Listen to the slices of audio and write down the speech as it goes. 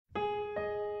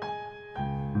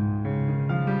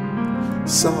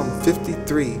Psalm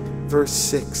 53, verse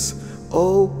 6.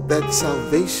 Oh, that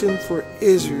salvation for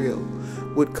Israel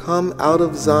would come out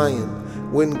of Zion.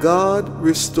 When God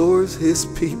restores his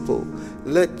people,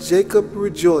 let Jacob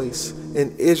rejoice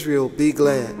and Israel be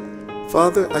glad.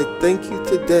 Father, I thank you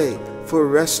today for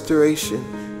restoration.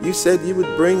 You said you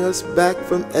would bring us back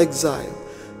from exile.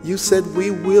 You said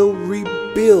we will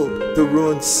rebuild the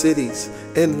ruined cities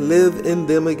and live in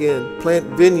them again, plant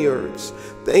vineyards.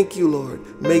 Thank you, Lord.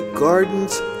 Make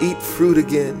gardens eat fruit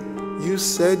again. You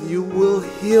said you will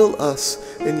heal us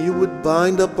and you would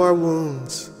bind up our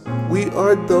wounds. We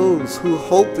are those who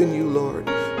hope in you, Lord.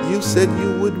 You said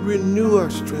you would renew our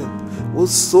strength. We'll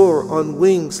soar on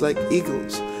wings like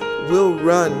eagles. We'll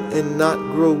run and not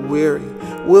grow weary.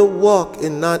 We'll walk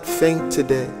and not faint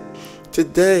today.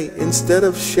 Today, instead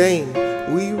of shame,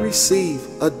 we receive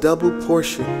a double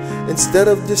portion. Instead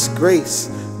of disgrace,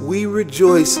 we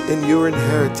rejoice in your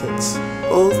inheritance.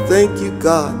 Oh, thank you,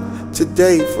 God,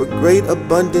 today for great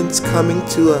abundance coming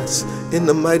to us. In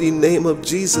the mighty name of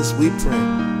Jesus we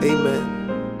pray. Amen.